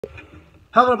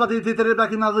Hello everybody, today back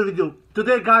in another video.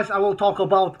 Today guys, I will talk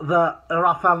about the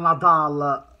Rafael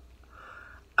Nadal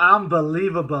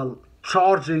unbelievable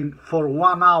charging for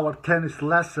 1 hour tennis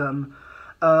lesson.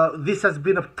 This has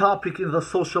been a topic in the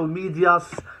social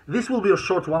medias. This will be a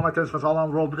short one, my tennis fans all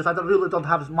on the road, because I really don't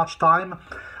have as much time.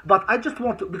 But I just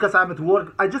want to, because I'm at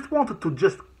work, I just wanted to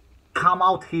just come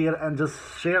out here and just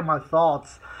share my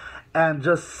thoughts and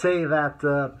just say that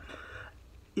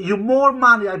you more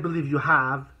money I believe you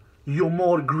have, you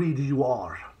more greedy you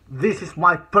are. This is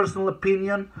my personal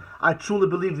opinion. I truly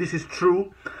believe this is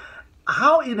true.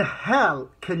 How in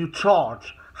hell can you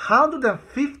charge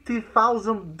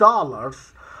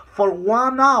 $150,000 for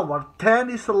 1 hour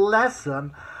tennis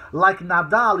lesson like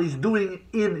Nadal is doing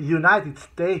in United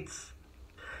States?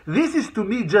 This is to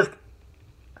me just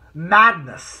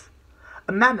madness.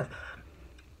 Madness.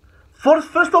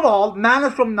 First of all,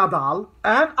 madness from Nadal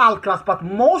and Alcaraz, but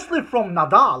mostly from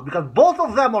Nadal, because both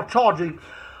of them are charging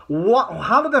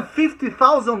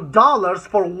 $150,000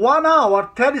 for 1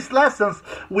 hour tennis lessons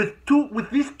with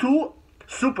these two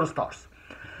superstars.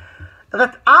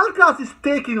 That Alcaraz is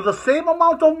taking the same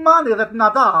amount of money that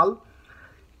Nadal,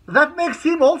 that makes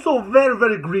him also very,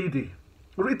 very greedy.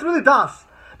 It really does,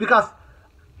 because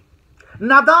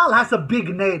Nadal has a big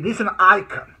name. He's an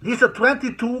icon. He's a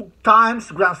 22 times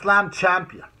Grand Slam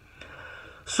champion.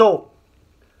 So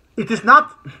it is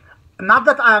not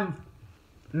that I am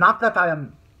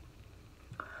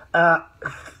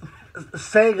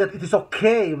saying that it is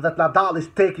okay that Nadal is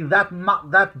taking that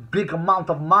big amount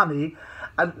of money,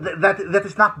 and that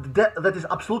is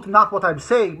absolutely not what I'm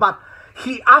saying. But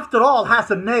he, after all, has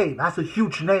a name, has a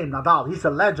huge name. Nadal. He's a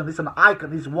legend. He's an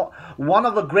icon. He's one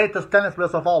of the greatest tennis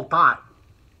players of all time.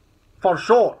 For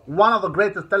sure, one of the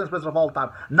greatest tennis players of all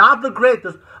time. Not the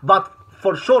greatest, but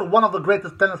for sure one of the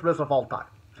greatest tennis players of all time.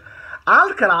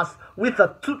 Alcaraz,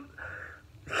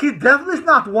 he definitely is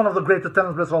not one of the greatest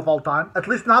tennis players of all time. At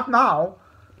least not now.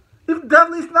 He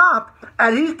definitely is not.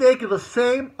 And he's taking the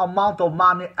same amount of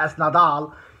money as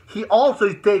Nadal. He also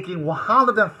is taking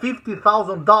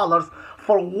 $150,000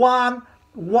 for one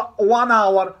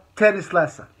hour tennis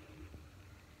lesson.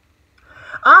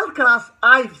 Alcaraz,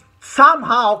 I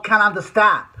somehow can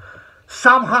understand.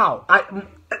 Somehow, I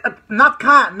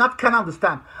can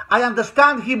understand. I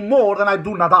understand him more than I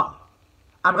do Nadal.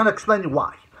 I'm gonna explain you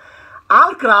why.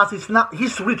 Alcaraz is not.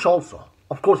 He's rich also.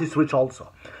 Of course, he's rich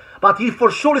also, but he for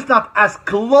sure is not as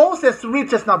close as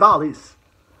rich as Nadal is.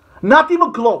 Not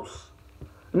even close.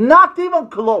 Not even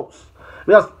close.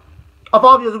 Because of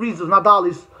obvious reasons, Nadal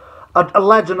is a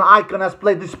legend, icon, has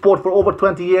played this sport for over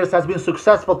 20 years, has been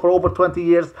successful for over 20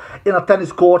 years in a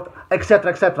tennis court,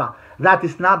 etc., etc. That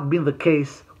has not been the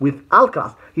case with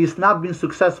Alcaraz. He's not been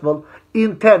successful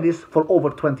in tennis for over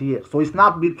 20 years. So he's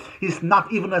not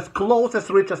even as close as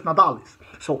rich as Nadal is.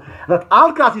 So that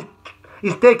Alcaraz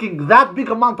is taking that big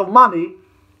amount of money,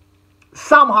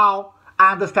 somehow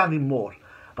I understand him more.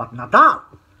 But Nadal,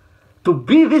 to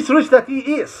be this rich that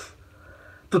he is,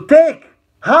 to take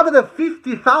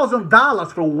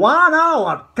 $150,000 for 1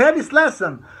 hour tennis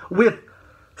lesson with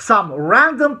some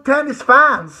random tennis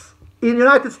fans in the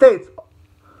United States,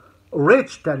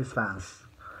 rich tennis fans.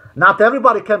 Not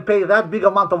everybody can pay that big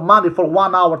amount of money for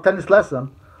 1 hour tennis lesson.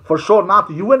 For sure,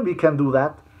 not you and me can do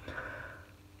that.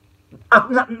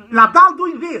 Nadal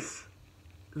doing this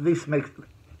makes,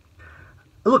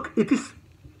 look, it is.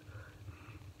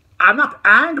 I'm not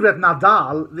angry at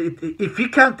Nadal. If he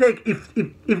can take, if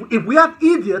we have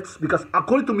idiots, because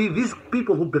according to me, these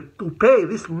people who pay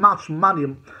this much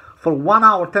money for 1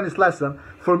 hour tennis lesson,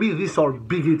 for me, these are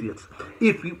big idiots.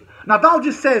 Nadal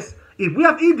just says, if we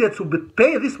have idiots who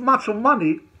pay this much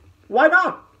money, why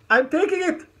not? I'm taking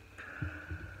it.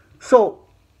 So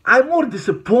I'm more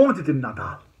disappointed in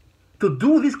Nadal to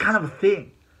do this kind of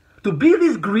thing, to be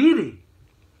this greedy.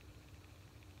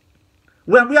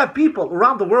 When we have people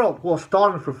around the world who are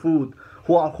starving for food,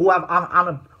 who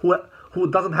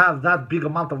doesn't have that big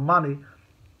amount of money,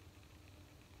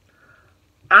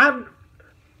 I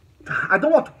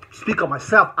don't want to speak of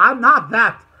myself. I'm not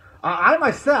that. I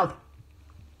myself,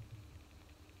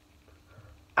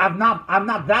 I'm not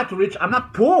that rich. I'm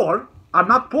not poor. I'm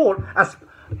not poor. As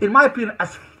in my opinion,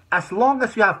 as long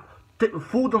as you have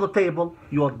food on the table,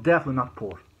 you are definitely not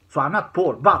poor. So I'm not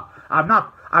poor, but I'm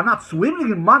not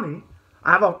swimming in money.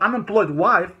 I have an unemployed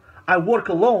wife, I work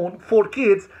alone, 4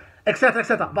 kids, etc.,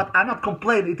 etc. But I'm not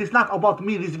complaining. It is not about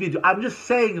me, this video. I'm just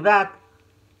saying that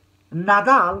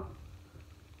Nadal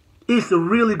is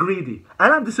really greedy.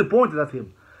 And I'm disappointed at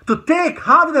him. To take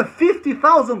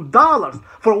 $150,000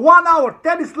 for 1 hour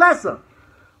tennis lesson.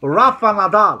 Rafa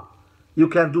Nadal, you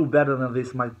can do better than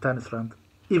this, my tennis friend.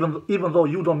 Even though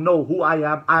you don't know who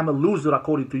I'm a loser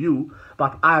according to you,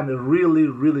 but I'm really,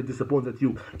 really disappointed at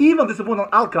you. Even disappointed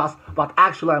on Alcaraz, but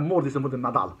actually I'm more disappointed in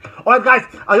Nadal. Alright guys,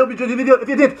 I hope you enjoyed the video. If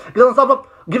you did, give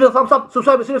it a thumbs up,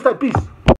 subscribe, and see you next time. Peace.